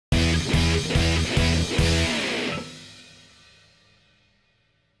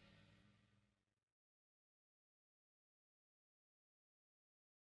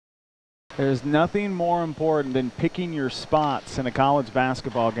There's nothing more important than picking your spots in a college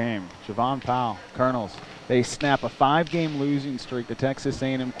basketball game. Jahvaughn Powell, Colonels. They snap a 5-game losing streak to Texas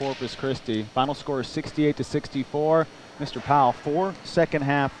A&M Corpus Christi. Final score is 68-64. Mr. Powell, 4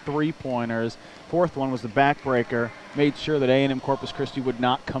 second-half three-pointers. Fourth one was the backbreaker. Made sure that A&M Corpus Christi would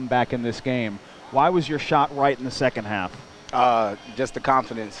not come back in this game. Why was your shot right in the second half? Just the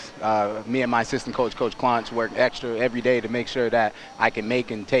confidence. Me and my assistant coach, Coach Clonch, work extra every day to make sure that I can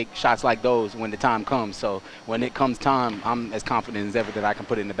make and take shots like those when the time comes. So when it comes time, I'm as confident as ever that I can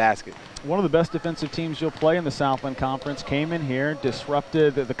put it in the basket. One of the best defensive teams you'll play in the Southland Conference came in here,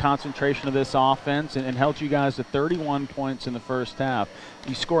 disrupted the concentration of this offense, and held you guys to 31 points in the first half.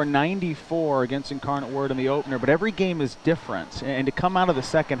 You score 94 against Incarnate Word in the opener, but every game is different. And to come out of the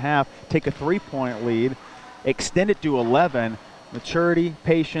second half, take a 3-point lead, extend it to 11, maturity,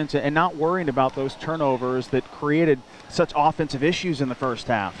 patience, and not worrying about those turnovers that created such offensive issues in the first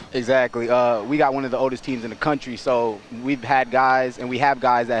half. Exactly. We got one of the oldest teams in the country, so we've had guys, and we have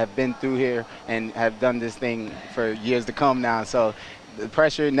guys that have been through here and have done this thing for years to come now. So the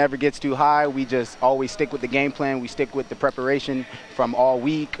pressure never gets too high. We just always stick with the game plan. We stick with the preparation from all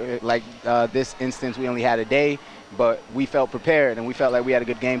week. Like this instance, we only had a day, but we felt prepared, and we felt like we had a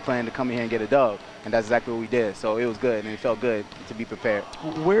good game plan to come in here and get a dub. And that's exactly what we did. So it was good, and it felt good to be prepared.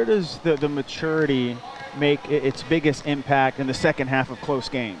 Where does the maturity make its biggest impact in the second half of close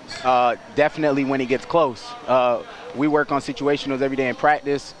games? Definitely when it gets close. We work on situationals every day in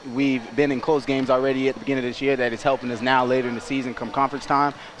practice. We've been in close games already at the beginning of this year that is helping us now later in the season come conference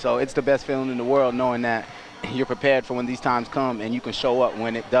time. So it's the best feeling in the world knowing that you're prepared for when these times come and you can show up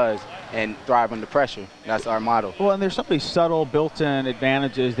when it does and thrive under pressure. That's our motto. Well, and there's some of these subtle built-in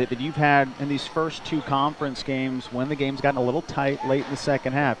advantages that you've had in these first 2 conference games when the game's gotten a little tight late in the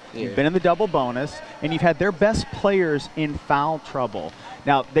second half. Yeah. You've been in the double bonus, and you've had their best players in foul trouble.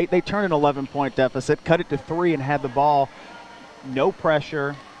 Now, they turned an 11-point deficit, cut it to 3, and had the ball. No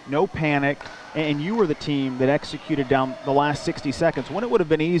pressure, no panic, and you were the team that executed down the last 60 seconds when it would have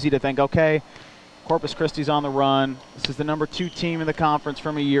been easy to think, okay, Corpus Christi's on the run. This is the number 2 team in the conference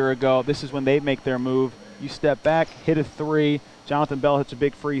from a year ago. This is when they make their move. You step back, hit a 3. Jonathan Bell hits a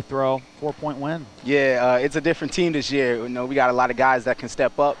big free throw. 4-point win. Yeah, it's a different team this year. You know, we got a lot of guys that can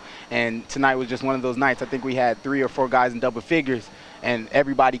step up, and tonight was just one of those nights. I think we had 3 or 4 guys in double figures, and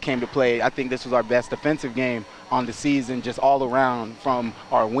everybody came to play. I think this was our best defensive game on the season, just all around, from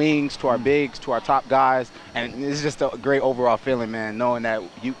our wings to our bigs to our top guys. And it's just a great overall feeling, man, knowing that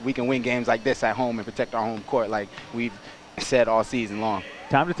we can win games like this at home and protect our home court like we've said all season long.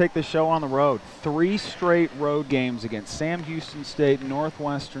 Time to take the show on the road. 3 straight road games against Sam Houston State,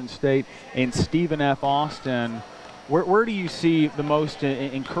 Northwestern State, and Stephen F. Austin. Where do you see the most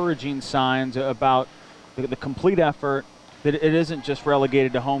encouraging signs about the complete effort, that it isn't just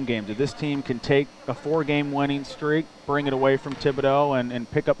relegated to home games, that this team can take a 4-game winning streak, bring it away from Thibodeau,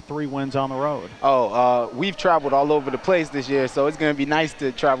 and pick up 3 wins on the road? We've traveled all over the place this year, so it's going to be nice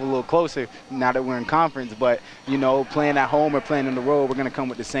to travel a little closer now that we're in conference. But, you know, playing at home or playing on the road, we're going to come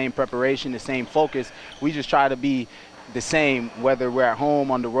with the same preparation, the same focus. We just try to be the same, whether we're at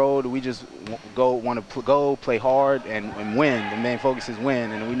home, on the road. We just want to play hard and win. The main focus is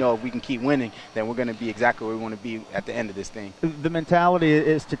win, and we know if we can keep winning, then we're going to be exactly where we want to be at the end of this thing. The mentality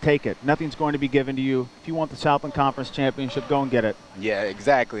is to take it. Nothing's going to be given to you. If you want the Southland Conference Championship, go and get it. Yeah,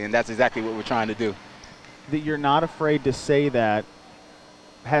 exactly, and that's exactly what we're trying to do. That you're not afraid to say that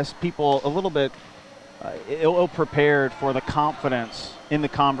has people a little bit ill-prepared for the confidence in the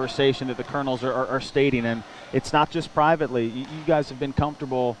conversation that the Colonels are stating. And it's not just privately. You guys have been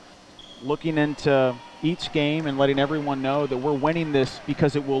comfortable looking into each game and letting everyone know that we're winning this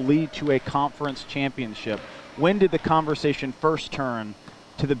because it will lead to a conference championship. When did the conversation first turn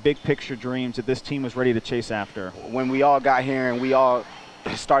to the big picture dreams that this team was ready to chase after? When we all got here and we all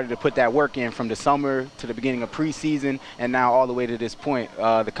started to put that work in from the summer to the beginning of preseason and now all the way to this point.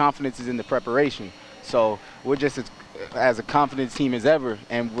 The confidence is in the preparation. So we're just as a confident team as ever,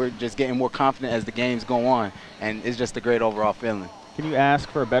 and we're just getting more confident as the games go on, and it's just a great overall feeling. Can you ask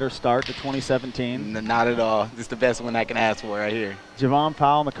for a better start to 2017? Not at all. This is the best one I can ask for right here. Jahvaughn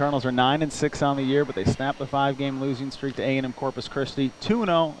Powell and the Colonels are 9-6 on the year, but they snapped the 5-game losing streak to A&M Corpus Christi.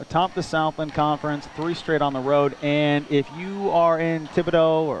 2-0 atop the Southland Conference, 3 straight on the road. And if you are in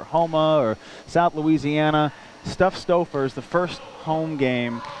Thibodaux or Houma or South Louisiana, Stuff Stouffer's the first home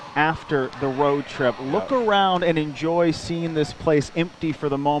game after the road trip. Look around and enjoy seeing this place empty for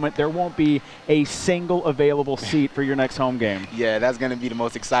the moment. There won't be a single available seat for your next home game. Yeah, that's going to be the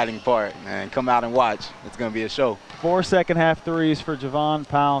most exciting part, man. Come out and watch. It's going to be a show. 4 second-half threes for Jahvaughn.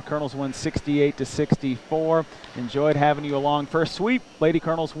 Powell. Colonels win 68-64. Enjoyed having you along. First sweep, Lady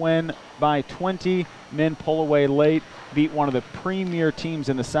Colonels win by 20. Men pull away late, beat one of the premier teams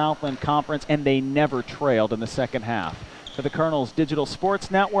in the Southland Conference, and they never trailed in the second half. For the Colonels Digital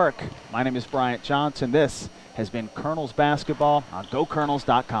Sports Network, my name is Bryant Johnson. This has been Colonels Basketball on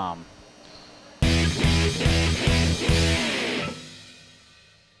GoColonels.com.